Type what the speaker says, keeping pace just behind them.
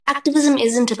Activism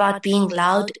isn't about being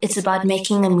loud, it's about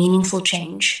making a meaningful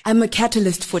change. I'm a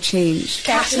catalyst for change.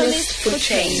 Catalyst for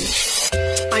change.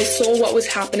 I saw what was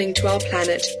happening to our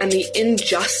planet and the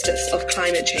injustice of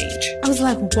climate change. I was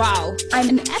like, wow, I'm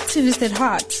an activist at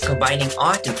heart. Combining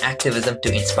art and activism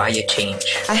to inspire change.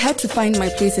 I had to find my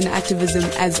place in activism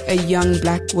as a young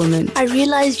black woman. I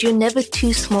realized you're never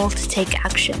too small to take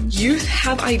action. Youth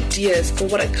have ideas for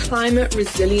what a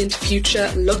climate-resilient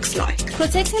future looks like.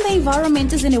 Protecting the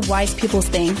environment isn't a white people's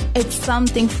thing. It's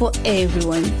something for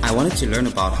everyone. I wanted to learn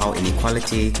about how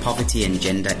inequality, poverty, and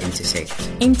gender intersect.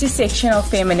 Intersectional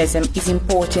feminism is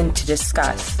important to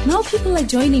discuss. Now people are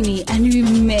joining me and we're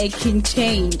making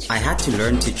change. I had to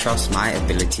learn to trust my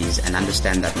abilities and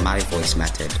understand that my voice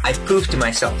mattered. I proved to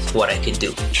myself what I could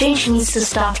do. Change needs to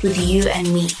start with you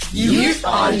and me. Youth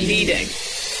are leading.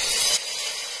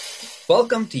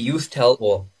 Welcome to Youth Tell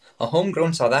All, a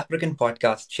homegrown South African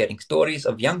podcast sharing stories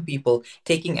of young people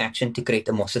taking action to create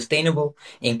a more sustainable,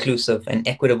 inclusive, and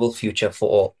equitable future for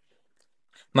all.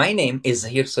 My name is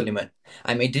Zahir Suleiman.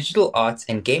 I'm a digital arts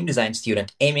and game design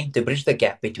student aiming to bridge the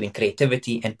gap between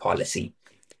creativity and policy.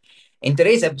 In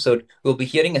today's episode, we'll be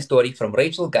hearing a story from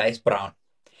Rachel Guys-Brown.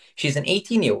 She's an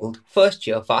 18-year-old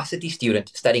first-year varsity student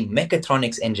studying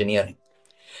mechatronics engineering.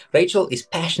 Rachel is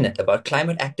passionate about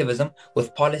climate activism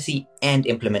with policy and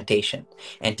implementation.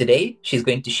 And today, she's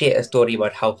going to share a story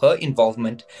about how her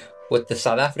involvement with the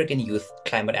South African Youth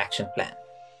Climate Action Plan.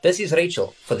 This is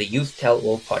Rachel for the Youth Tell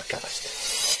All podcast.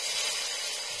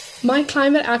 My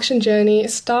climate action journey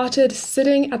started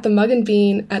sitting at the Mug and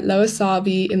Bean at Lower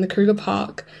Sabi in the Kruger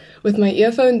Park with my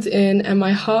earphones in and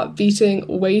my heart beating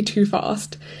way too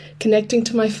fast, connecting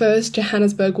to my first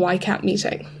Johannesburg YCAP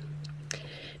meeting.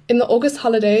 In the August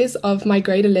holidays of my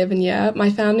grade 11 year, my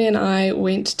family and I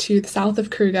went to the south of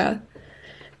Kruger,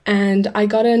 and I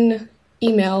got an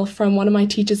email from one of my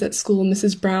teachers at school,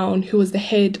 Mrs. Brown, who was the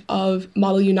head of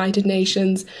Model United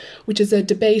Nations, which is a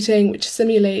debating which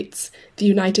simulates the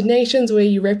United Nations, where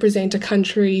you represent a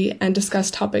country and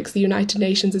discuss topics the United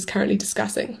Nations is currently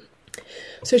discussing.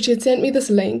 So she had sent me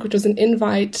this link, which was an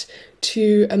invite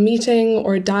to a meeting,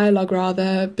 or a dialogue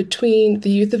rather, between the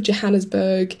youth of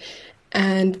Johannesburg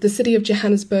and the City of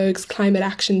Johannesburg's climate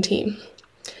action team.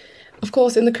 Of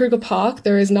course, in the Kruger Park,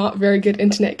 there is not very good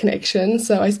internet connection,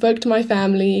 so I spoke to my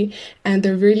family and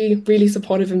they're really, really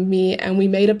supportive of me, and we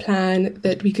made a plan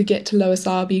that we could get to Lower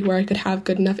Sabi where I could have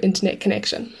good enough internet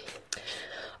connection.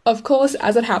 Of course,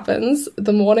 as it happens,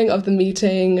 the morning of the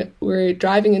meeting, we're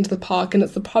driving into the park and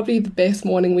it's probably the best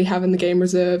morning we have in the game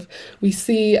reserve. We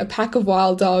see a pack of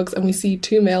wild dogs and we see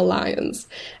 2 male lions.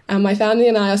 And my family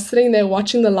and I are sitting there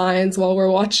watching the lions while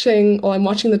I'm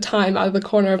watching the time out of the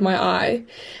corner of my eye.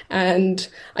 And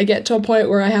I get to a point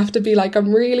where I have to be like,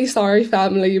 I'm really sorry,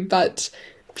 family, but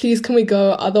please can we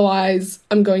go? Otherwise,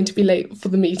 I'm going to be late for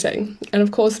the meeting. And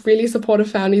of course, really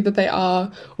supportive family that they are.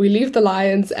 We leave the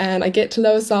lions and I get to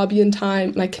Lower Sabi in time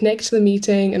and I connect to the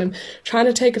meeting and I'm trying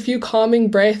to take a few calming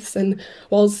breaths, and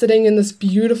while sitting in this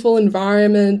beautiful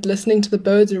environment, listening to the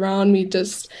birds around me,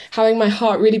 just having my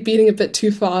heart really beating a bit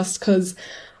too fast because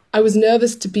I was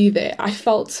nervous to be there. I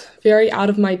felt very out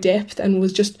of my depth and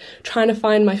was just trying to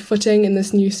find my footing in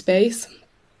this new space.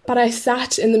 But I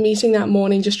sat in the meeting that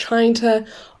morning just trying to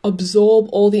absorb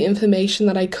all the information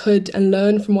that I could and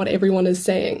learn from what everyone is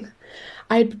saying.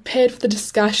 I had prepared for the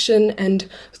discussion and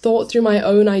thought through my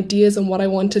own ideas on what I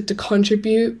wanted to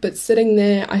contribute, but sitting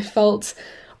there I felt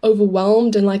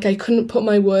overwhelmed and like I couldn't put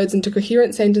my words into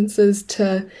coherent sentences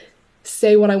to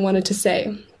say what I wanted to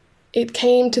say. It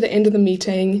came to the end of the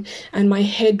meeting and my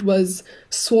head was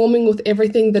swarming with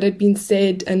everything that had been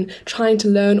said and trying to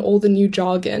learn all the new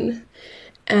jargon.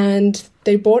 And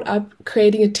they brought up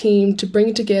creating a team to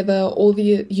bring together all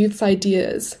the youth's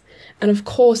ideas. And of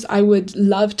course, I would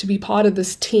love to be part of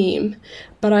this team,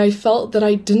 but I felt that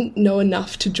I didn't know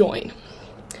enough to join.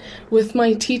 With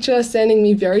my teacher sending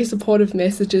me very supportive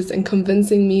messages and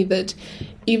convincing me that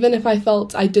even if I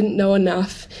felt I didn't know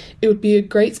enough, it would be a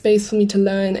great space for me to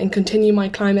learn and continue my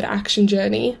climate action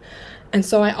journey. And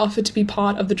so I offered to be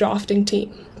part of the drafting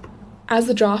team. As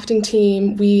the drafting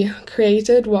team, we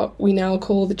created what we now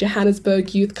call the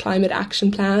Johannesburg Youth Climate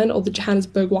Action Plan, or the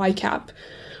Johannesburg YCAP,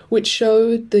 which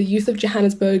showed the youth of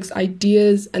Johannesburg's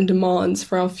ideas and demands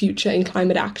for our future in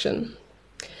climate action.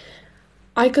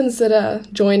 I consider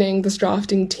joining this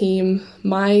drafting team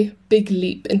my big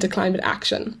leap into climate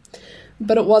action,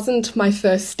 but it wasn't my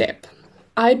first step.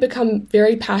 I'd become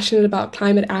very passionate about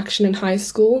climate action in high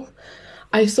school.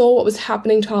 I saw what was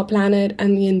happening to our planet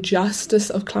and the injustice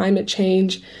of climate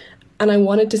change, and I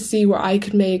wanted to see where I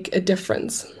could make a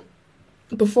difference.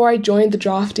 Before I joined the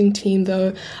drafting team,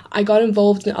 though, I got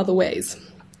involved in other ways.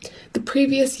 The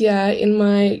previous year, in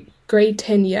my grade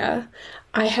 10 year,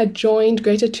 I had joined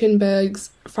Greta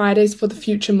Thunberg's Fridays for the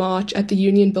Future March at the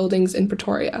Union Buildings in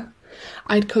Pretoria.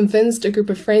 I'd convinced a group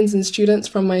of friends and students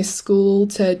from my school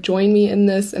to join me in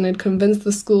this, and I'd convinced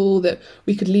the school that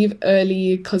we could leave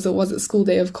early because it wasn't school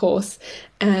day, of course,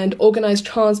 and organised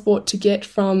transport to get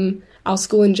from our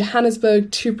school in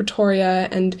Johannesburg to Pretoria.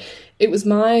 And it was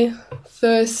my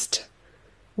first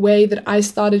way that I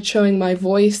started showing my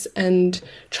voice and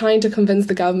trying to convince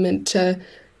the government to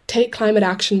take climate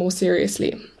action more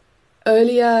seriously.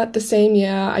 Earlier the same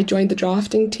year, I joined the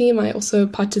drafting team. I also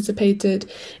participated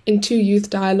in 2 youth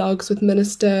dialogues with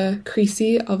Minister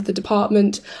Creasy of the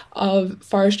Department of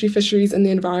Forestry, Fisheries and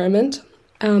the Environment.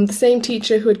 The same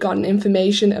teacher who had gotten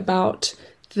information about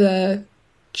the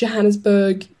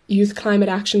Johannesburg Youth Climate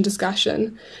Action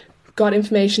discussion got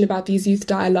information about these youth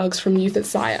dialogues from Youth at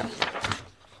SIRE.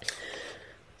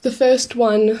 The first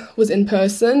one was in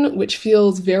person, which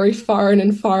feels very foreign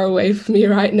and far away for me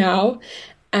right now,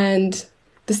 and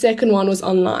the second one was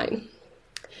online.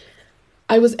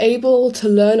 I was able to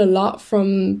learn a lot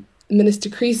from Minister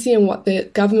Creasy and what the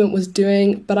government was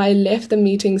doing, but I left the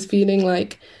meetings feeling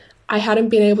like I hadn't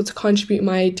been able to contribute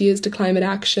my ideas to climate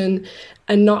action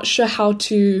and not sure how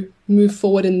to move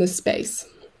forward in this space.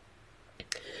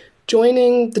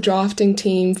 Joining the drafting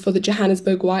team for the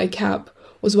Johannesburg YCAP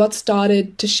was what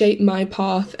started to shape my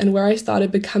path and where I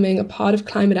started becoming a part of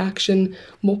climate action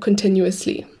more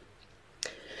continuously.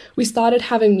 We started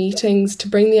having meetings to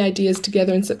bring the ideas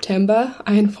together in September.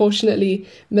 I unfortunately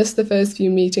missed the first few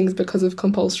meetings because of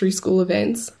compulsory school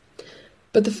events.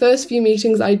 But the first few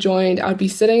meetings I joined, I would be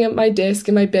sitting at my desk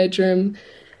in my bedroom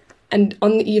and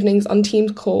on the evenings on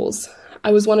Teams calls.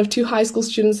 I was one of 2 high school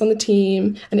students on the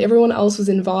team and everyone else was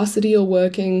in varsity or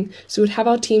working, so we'd have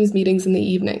our Teams meetings in the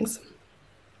evenings.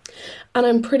 And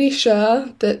I'm pretty sure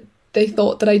that they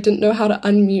thought that I didn't know how to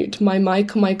unmute my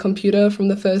mic on my computer from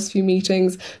the first few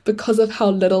meetings because of how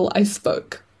little I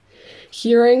spoke.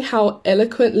 Hearing how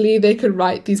eloquently they could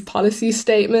write these policy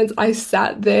statements, I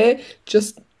sat there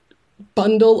just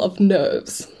bundle of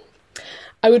nerves.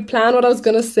 I would plan what I was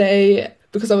going to say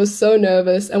because I was so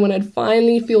nervous, and when I'd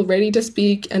finally feel ready to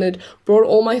speak and had brought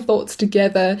all my thoughts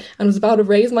together and was about to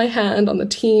raise my hand on the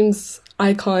Teams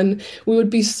icon, we would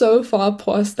be so far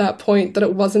past that point that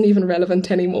it wasn't even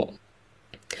relevant anymore.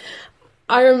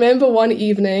 I remember one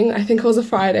evening, I think it was a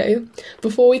Friday,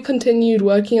 before we continued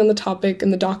working on the topic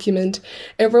and the document,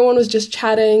 everyone was just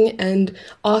chatting and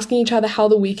asking each other how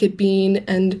the week had been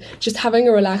and just having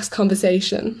a relaxed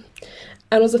conversation.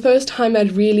 And it was the first time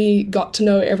I'd really got to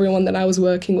know everyone that I was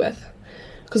working with.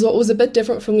 Because what was a bit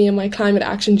different for me in my climate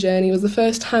action journey was the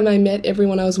first time I met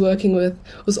everyone I was working with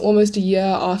was almost a year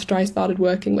after I started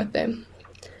working with them.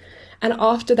 And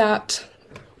after that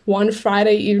one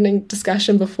Friday evening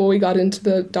discussion before we got into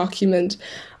the document,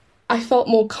 I felt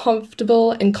more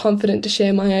comfortable and confident to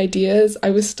share my ideas. I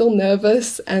was still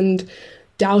nervous and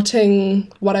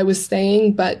doubting what I was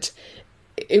saying, but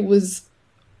it was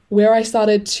where I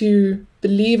started to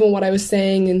believe in what I was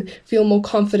saying and feel more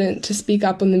confident to speak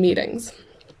up in the meetings.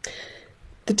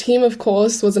 The team, of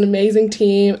course, was an amazing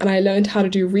team, and I learned how to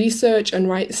do research and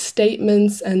write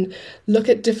statements and look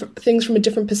at different things from a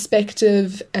different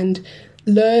perspective and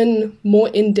learn more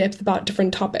in depth about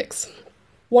different topics.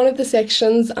 One of the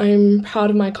sections I'm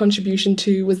proud of my contribution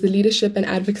to was the leadership and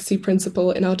advocacy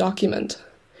principle in our document.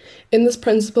 In this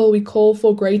principle, we call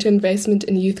for greater investment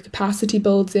in youth capacity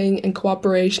building and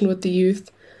cooperation with the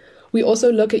youth. We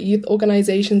also look at youth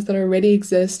organisations that already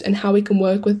exist and how we can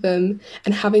work with them,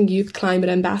 and having youth climate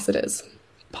ambassadors.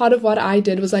 Part of what I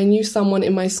did was I knew someone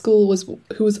in my school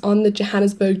who was on the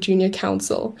Johannesburg Junior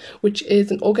Council, which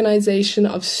is an organisation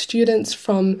of students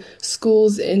from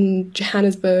schools in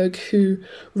Johannesburg who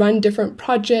run different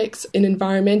projects in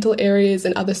environmental areas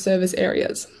and other service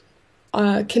areas.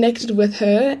 Connected with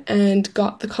her and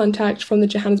got the contact from the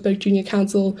Johannesburg Junior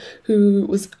Council,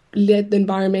 who led the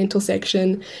environmental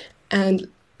section, and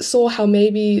saw how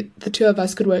maybe the 2 of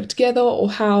us could work together, or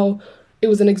how it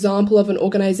was an example of an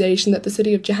organisation that the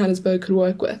city of Johannesburg could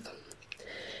work with.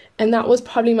 And that was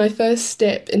probably my first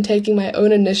step in taking my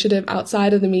own initiative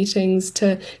outside of the meetings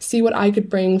to see what I could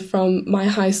bring from my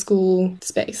high school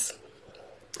space.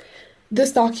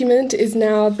 This document is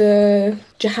now the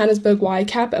Johannesburg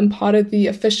YCAP and part of the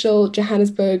official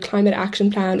Johannesburg Climate Action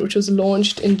Plan, which was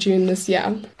launched in June this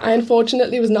year. I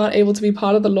unfortunately was not able to be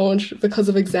part of the launch because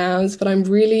of exams, but I'm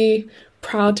really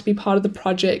proud to be part of the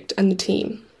project and the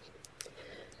team.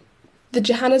 The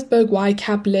Johannesburg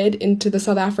YCAP led into the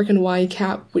South African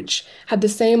YCAP, which had the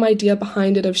same idea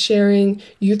behind it of sharing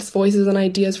youth's voices and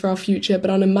ideas for our future, but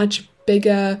on a much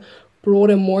bigger,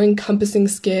 broader, more encompassing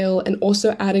scale and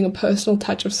also adding a personal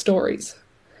touch of stories.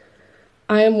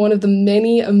 I am one of the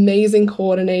many amazing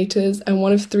coordinators and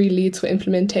one of 3 leads for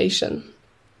implementation.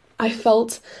 I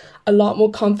felt a lot more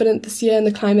confident this year in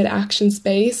the climate action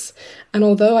space, and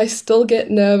although I still get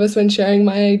nervous when sharing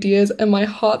my ideas and my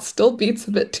heart still beats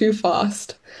a bit too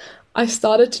fast, I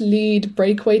started to lead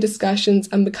breakaway discussions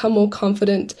and become more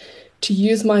confident to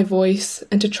use my voice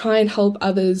and to try and help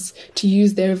others to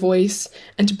use their voice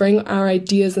and to bring our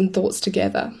ideas and thoughts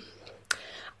together.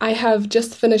 I have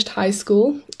just finished high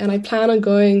school and I plan on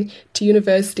going to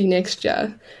university next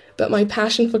year, but my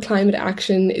passion for climate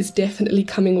action is definitely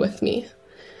coming with me.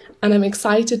 And I'm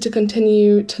excited to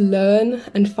continue to learn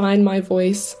and find my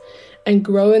voice and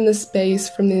grow in the space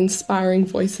from the inspiring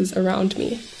voices around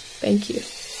me. Thank you.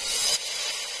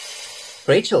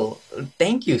 Rachel,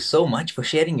 thank you so much for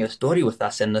sharing your story with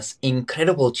us and this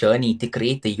incredible journey to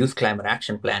create the Youth Climate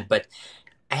Action Plan. But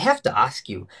I have to ask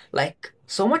you,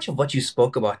 so much of what you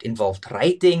spoke about involved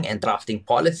writing and drafting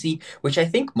policy, which I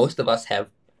think most of us have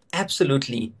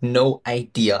absolutely no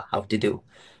idea how to do.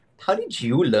 How did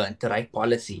you learn to write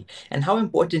policy, and how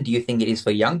important do you think it is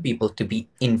for young people to be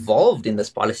involved in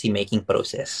this policy-making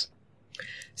process?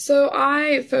 So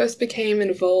I first became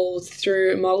involved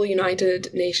through Model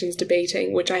United Nations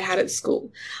debating, which I had at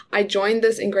school. I joined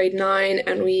this in grade 9,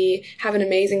 and we have an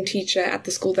amazing teacher at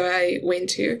the school that I went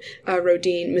to,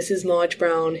 Rodine, Mrs. Marge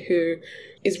Brown, who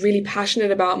is really passionate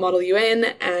about Model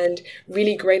UN and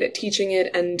really great at teaching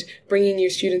it and bringing new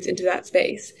students into that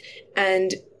space.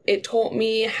 And it taught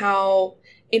me how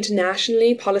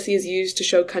internationally policy is used to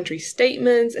show country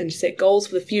statements and set goals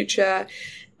for the future.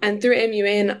 And through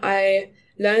MUN, I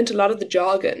learned a lot of the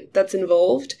jargon that's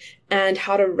involved and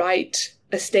how to write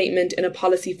a statement in a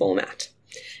policy format.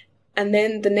 And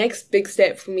then the next big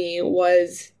step for me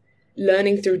was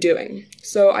learning through doing.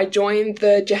 So I joined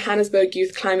the Johannesburg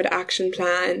Youth Climate Action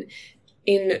Plan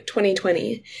in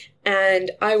 2020. And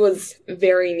I was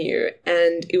very new,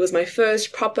 and it was my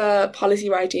first proper policy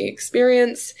writing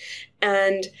experience,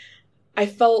 and I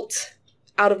felt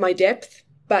out of my depth,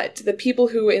 but the people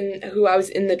who I was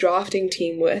in the drafting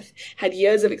team with had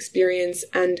years of experience,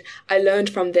 and I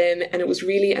learned from them, and it was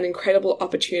really an incredible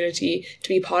opportunity to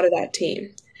be part of that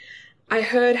team. I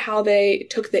heard how they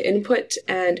took the input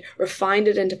and refined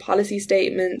it into policy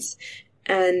statements,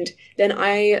 and then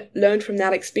I learned from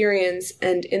that experience,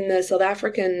 and in the South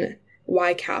African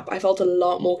YCAP, I felt a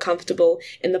lot more comfortable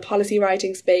in the policy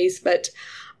writing space, but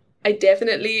I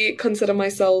definitely consider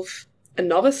myself a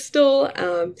novice still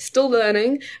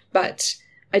learning, but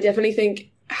I definitely think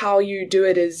how you do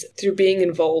it is through being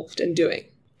involved and doing.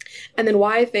 And then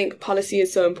why I think policy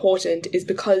is so important is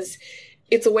because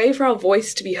it's a way for our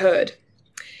voice to be heard.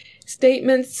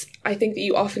 Statements, I think that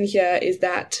you often hear is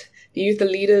that the youth are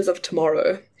leaders of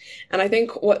tomorrow. And I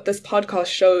think what this podcast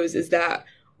shows is that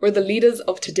we're the leaders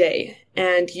of today,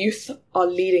 and youth are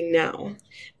leading now.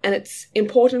 And it's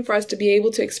important for us to be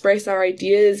able to express our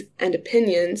ideas and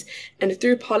opinions and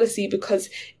through policy, because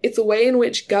it's a way in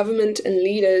which government and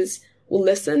leaders will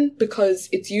listen, because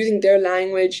it's using their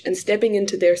language and stepping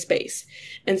into their space.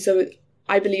 And so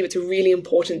I believe it's a really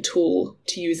important tool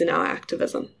to use in our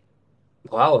activism.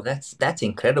 Wow, that's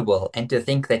incredible. And to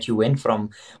think that you went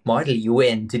from Model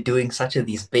UN to doing such of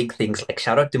these big things,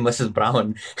 shout out to Mrs.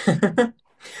 Brown.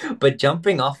 But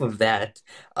jumping off of that,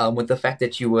 with the fact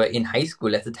that you were in high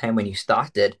school at the time when you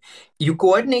started, you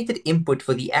coordinated input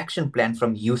for the action plan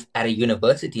from youth at a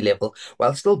university level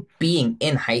while still being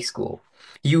in high school.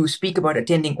 You speak about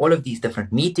attending all of these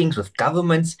different meetings with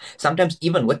governments, sometimes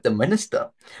even with the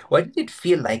minister. What did it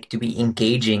feel like to be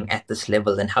engaging at this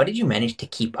level, and how did you manage to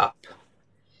keep up?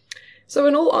 So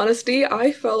in all honesty,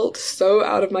 I felt so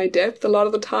out of my depth a lot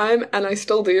of the time, and I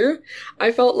still do.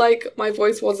 I felt like my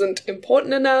voice wasn't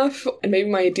important enough, and maybe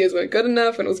my ideas weren't good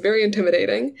enough, and it was very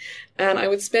intimidating. And I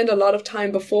would spend a lot of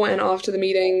time before and after the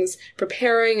meetings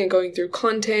preparing and going through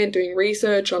content, doing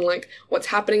research on what's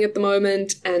happening at the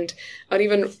moment, and I'd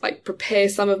even prepare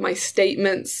some of my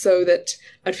statements so that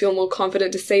I'd feel more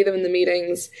confident to say them in the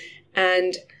meetings.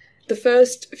 And the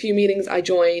first few meetings I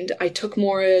joined, I took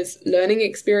more as learning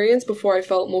experience before I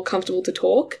felt more comfortable to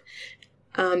talk.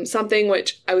 Something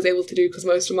which I was able to do because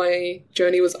most of my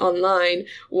journey was online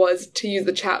was to use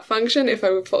the chat function if I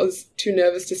was too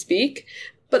nervous to speak.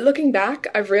 But looking back,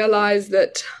 I've realized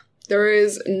that there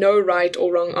is no right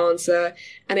or wrong answer,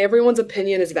 and everyone's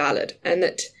opinion is valid, and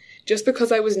that just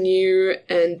because I was new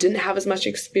and didn't have as much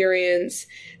experience,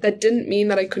 that didn't mean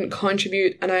that I couldn't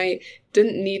contribute, and I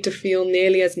didn't need to feel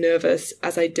nearly as nervous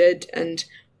as I did and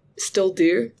still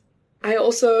do. I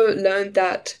also learned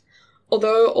that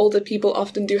although older people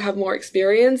often do have more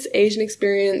experience, age and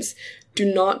experience do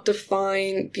not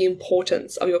define the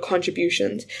importance of your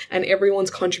contributions, and everyone's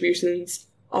contributions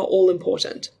are all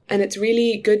important. And it's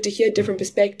really good to hear different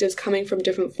perspectives coming from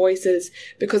different voices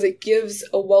because it gives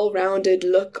a well-rounded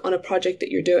look on a project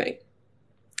that you're doing.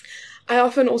 I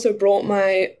often also brought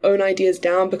my own ideas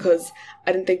down because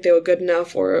I didn't think they were good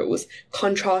enough or it was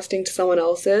contrasting to someone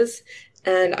else's.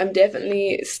 And I'm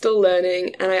definitely still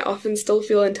learning and I often still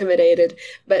feel intimidated,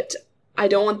 but I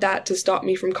don't want that to stop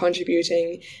me from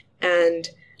contributing. And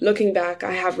looking back,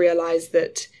 I have realized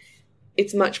that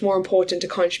it's much more important to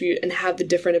contribute and have the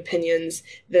different opinions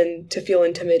than to feel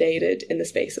intimidated in the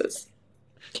spaces.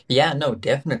 Yeah, no,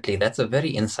 definitely. That's a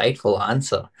very insightful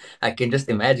answer. I can just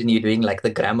imagine you doing like the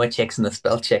grammar checks and the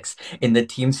spell checks in the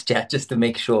Teams chat just to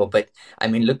make sure. But I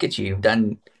mean, look at you. You've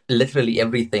done literally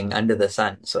everything under the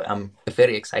sun. So I'm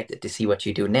very excited to see what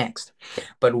you do next.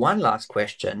 But one last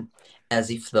question. As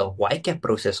if the YCAP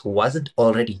process wasn't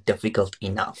already difficult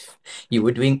enough. You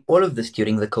were doing all of this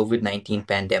during the COVID-19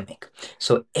 pandemic.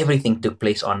 So everything took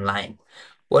place online.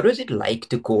 What was it like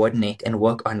to coordinate and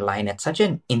work online at such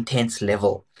an intense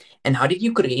level? And how did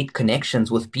you create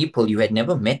connections with people you had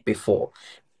never met before?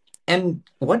 And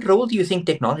what role do you think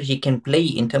technology can play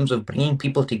in terms of bringing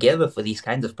people together for these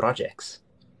kinds of projects?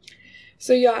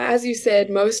 So yeah, as you said,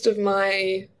 most of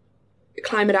my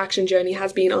climate action journey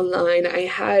has been online. I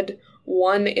had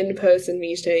one in-person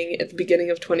meeting at the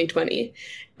beginning of 2020,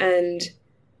 and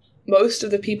most of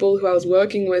the people who I was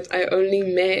working with, I only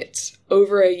met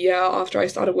over a year after I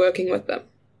started working with them.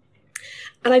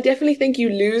 And I definitely think you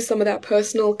lose some of that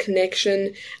personal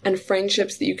connection and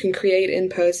friendships that you can create in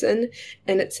person.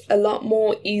 And it's a lot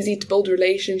more easy to build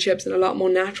relationships and a lot more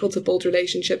natural to build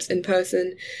relationships in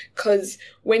person. Because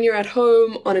when you're at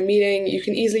home on a meeting, you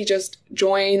can easily just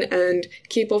join and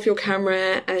keep off your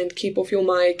camera and keep off your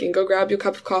mic and go grab your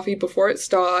cup of coffee before it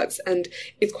starts. And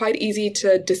it's quite easy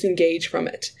to disengage from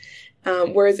it.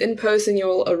 Whereas in person,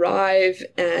 you'll arrive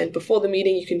and before the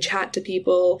meeting, you can chat to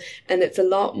people and it's a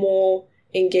lot more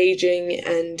engaging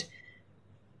and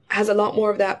has a lot more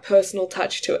of that personal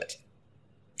touch to it.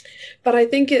 But I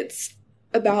think it's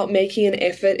about making an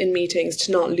effort in meetings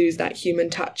to not lose that human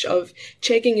touch of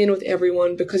checking in with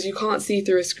everyone because you can't see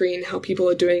through a screen how people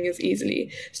are doing as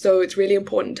easily. So it's really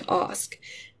important to ask.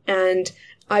 And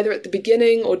either at the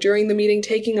beginning or during the meeting,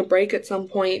 taking a break at some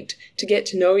point to get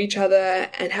to know each other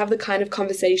and have the kind of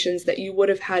conversations that you would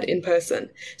have had in person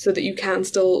so that you can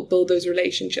still build those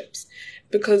relationships.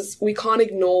 Because we can't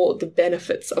ignore the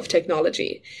benefits of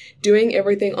technology. Doing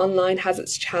everything online has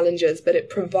its challenges, but it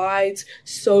provides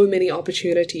so many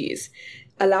opportunities.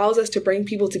 Allows us to bring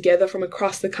people together from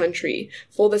across the country.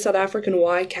 For the South African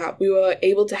YCAP, we were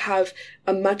able to have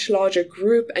a much larger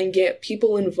group and get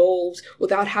people involved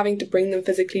without having to bring them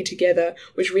physically together,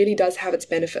 which really does have its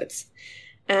benefits.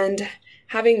 And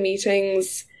having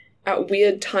meetings at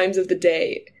weird times of the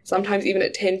day, sometimes even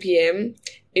at 10 p.m.,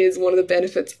 is one of the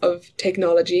benefits of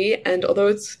technology. And although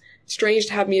it's strange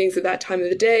to have meetings at that time of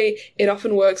the day, it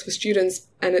often works for students,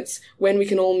 and it's when we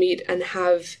can all meet and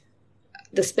have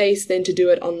the space then to do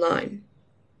it online.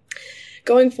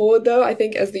 Going forward, though, I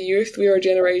think as the youth, we are a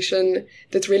generation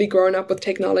that's really grown up with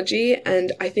technology,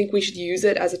 and I think we should use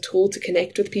it as a tool to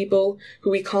connect with people who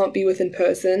we can't be with in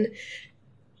person.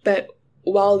 But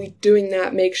while doing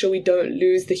that, make sure we don't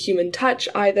lose the human touch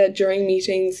either during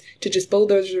meetings to just build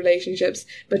those relationships,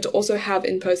 but to also have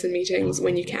in-person meetings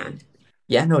when you can.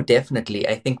 Yeah, no, definitely.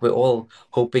 I think we're all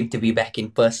hoping to be back in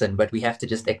person, but we have to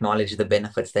just acknowledge the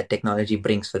benefits that technology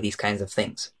brings for these kinds of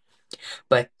things.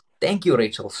 But thank you,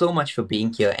 Rachel, so much for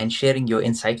being here and sharing your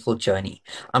insightful journey.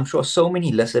 I'm sure so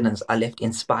many listeners are left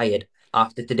inspired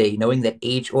after today, knowing that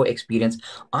age or experience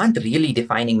aren't really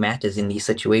defining matters in these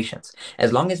situations,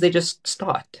 as long as they just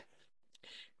start.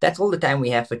 That's all the time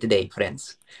we have for today,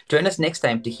 friends. Join us next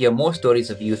time to hear more stories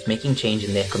of youth making change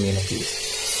in their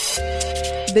communities.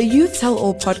 The Youth Tell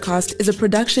All podcast is a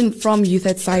production from Youth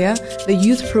at SIA, the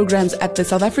youth programs at the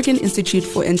South African Institute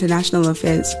for International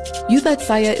Affairs. Youth at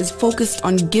SIA is focused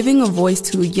on giving a voice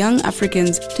to young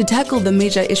Africans to tackle the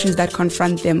major issues that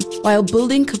confront them, while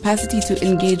building capacity to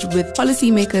engage with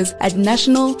policymakers at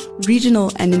national, regional,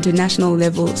 and international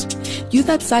levels. Youth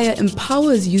at SIA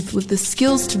empowers youth with the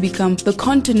skills to become the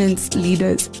continent's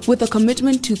leaders, with a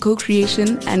commitment to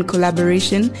co-creation and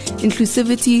collaboration,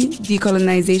 inclusivity,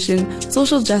 decolonization,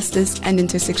 social justice, and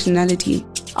intersectionality.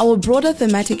 Our broader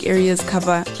thematic areas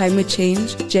cover climate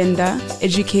change, gender,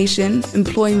 education,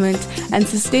 employment, and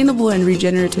sustainable and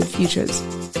regenerative futures.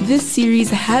 This series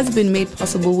has been made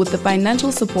possible with the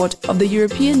financial support of the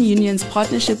European Union's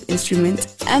Partnership Instrument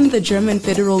and the German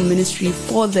Federal Ministry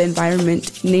for the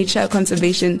Environment, Nature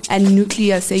Conservation and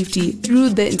Nuclear Safety through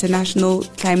the International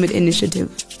Climate Initiative.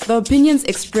 The opinions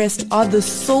expressed are the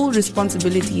sole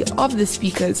responsibility of the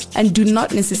speakers and do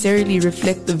not necessarily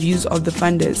reflect the views of the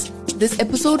funders. This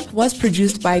episode was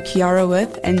produced by Kiara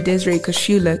Worth and Desiree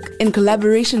Kosciulik in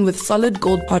collaboration with Solid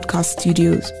Gold Podcast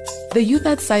Studios. The Youth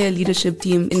at Saya leadership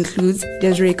team includes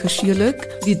Desiree Kosciulik,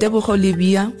 Ditebogo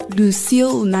Libia,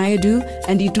 Lucille Naidu,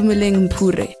 and Itumeleng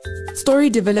Mpure. Story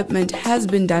development has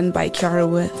been done by Kiara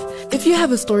Worth. If you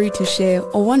have a story to share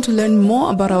or want to learn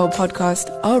more about our podcast,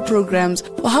 our programs,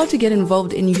 or how to get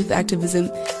involved in youth activism,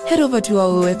 head over to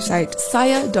our website,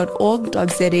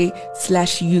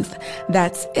 saya.org.za/youth.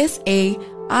 That's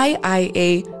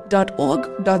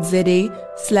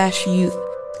SAIIA.org.za/youth.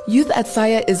 Youth at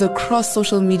Saya is across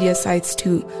social media sites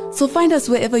too, so find us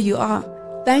wherever you are.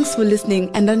 Thanks for listening,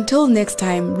 and until next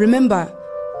time, remember,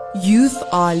 youth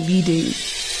are leading.